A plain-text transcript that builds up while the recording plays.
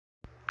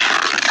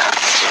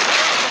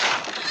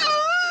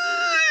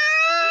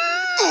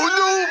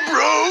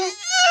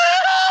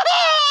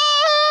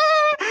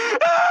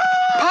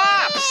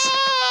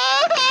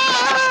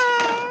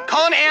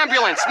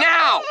ambulance,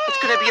 now! It's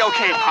gonna be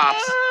okay,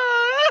 Pops.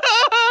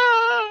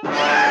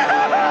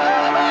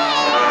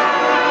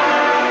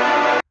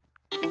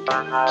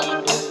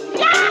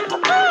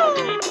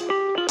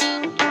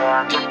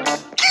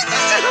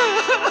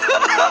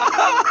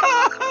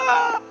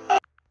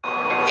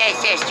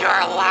 This is your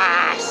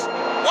loss.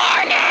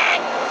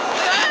 Warning!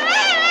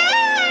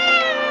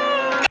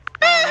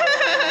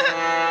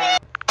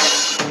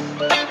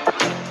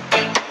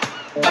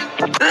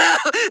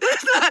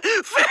 That's not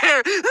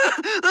fair!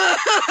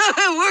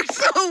 It worked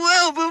so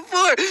well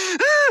before!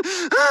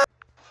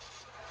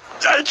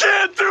 I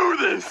can't do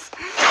this!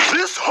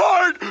 This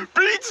heart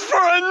beats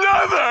for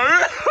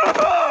another!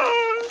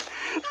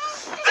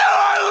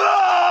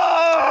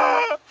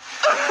 Starla!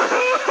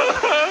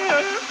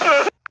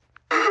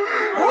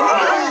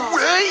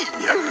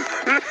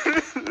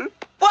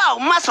 Whoa,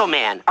 Muscle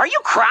Man, are you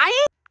crying?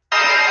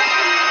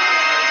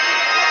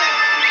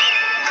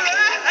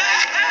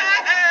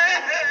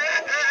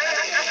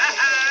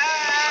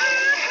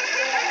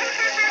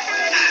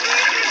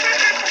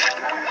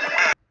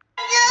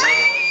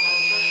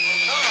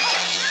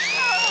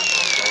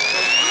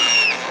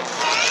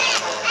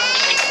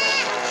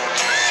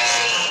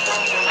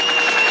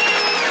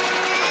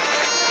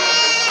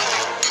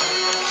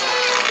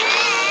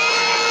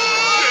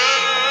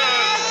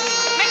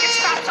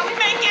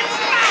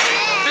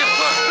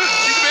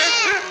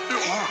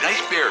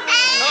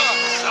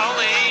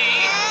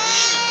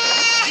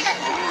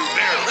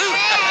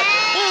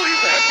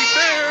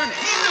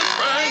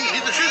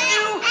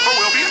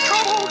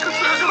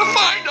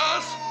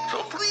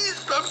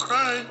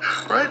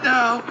 Right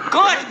now.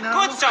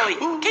 Good, Sully.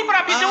 Keep it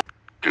up, you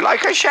do.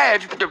 Like I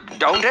said,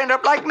 don't end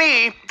up like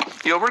me.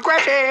 You'll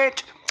regret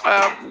it.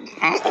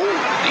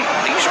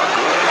 These are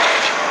good.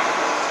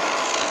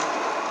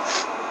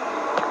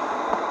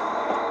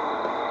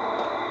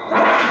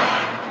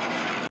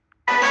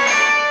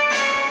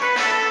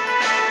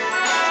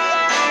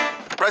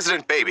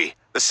 President Baby,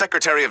 the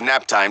secretary of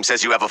Naptime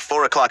says you have a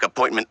 4 o'clock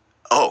appointment.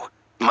 Oh,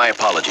 my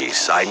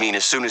apologies. I mean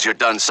as soon as you're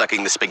done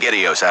sucking the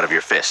SpaghettiOs out of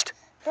your fist.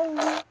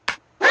 The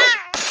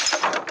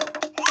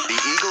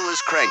eagle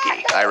is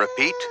cranky. I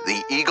repeat,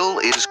 the eagle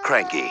is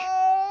cranky.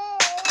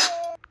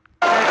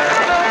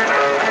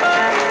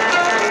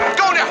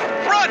 Go now!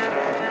 Run!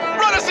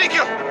 Run,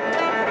 Ezekiel!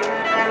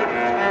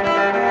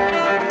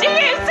 Do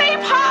you see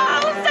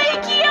Paul,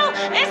 Ezekiel?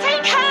 Is he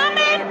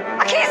coming?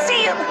 I can't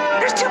see him!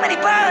 There's too many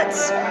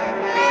birds!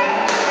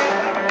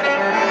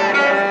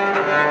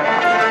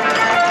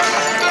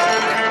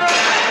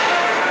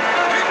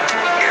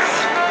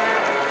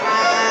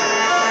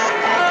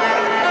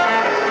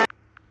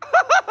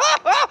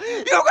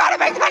 You gotta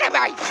make fun of me!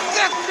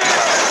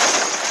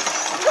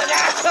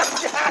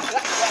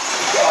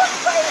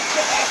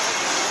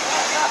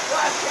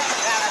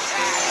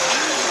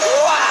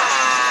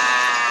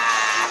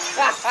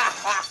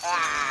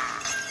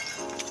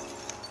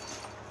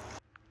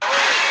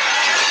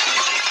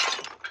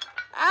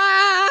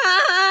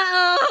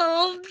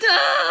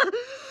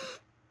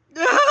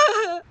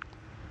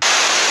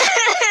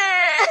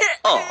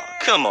 Oh,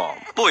 come on.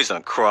 Boys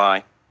don't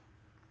cry.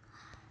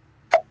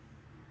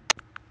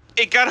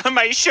 It got on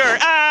my shirt.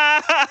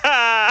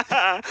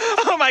 Ah!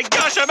 Oh my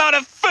gosh, I'm out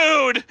of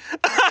food.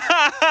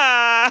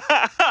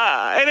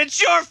 And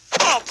it's your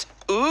fault.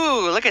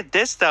 Ooh, look at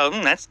this though.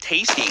 That's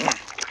tasty.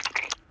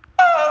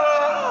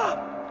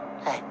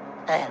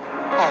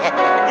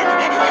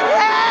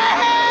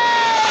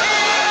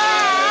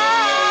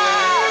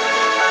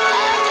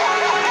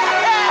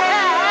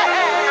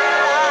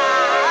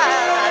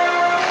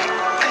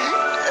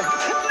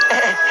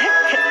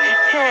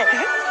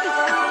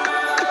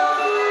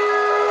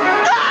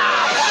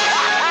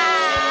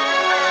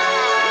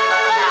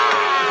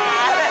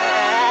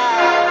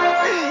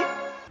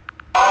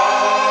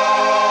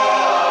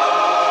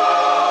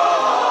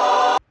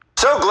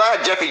 So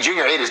glad Jeffy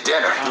Jr. ate his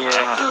dinner.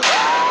 Yeah.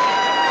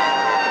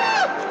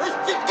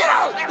 Get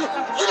out!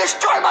 You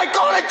destroyed my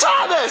Golden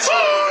Thomas!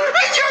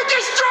 And you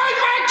destroyed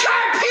my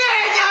car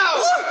piano!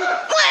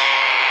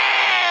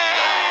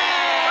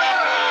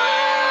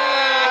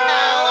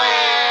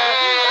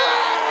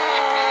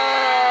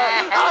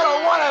 I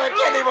don't want to have a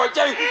kid anymore,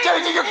 Jeffy.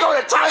 Jeffy, you're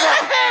Golden Thomas!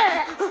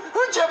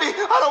 Jeffy,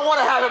 I don't want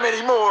to have him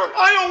anymore.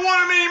 I don't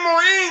want him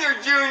anymore either,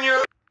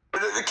 Junior.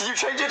 Can you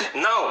change it?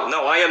 No,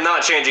 I am not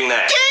changing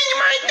that. Change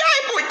my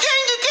diaper! Change it!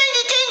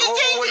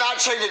 We're not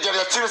changing it, Jeffy.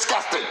 That's too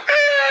disgusting. Now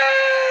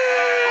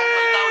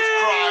he's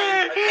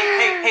crying.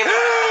 Hey, look at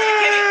the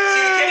kitty.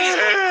 See the kitties?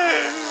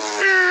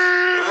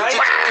 Right?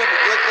 Jeffy,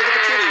 look at the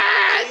kitty.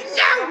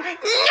 No,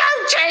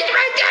 change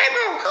my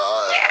diaper.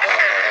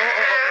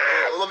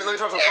 Let me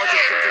try some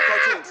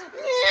cartoons.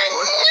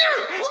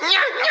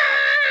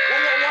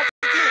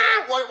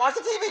 Watch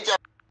the TV,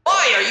 Jeffy.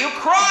 Why are you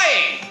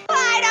crying?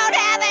 I don't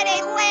have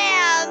any limbs.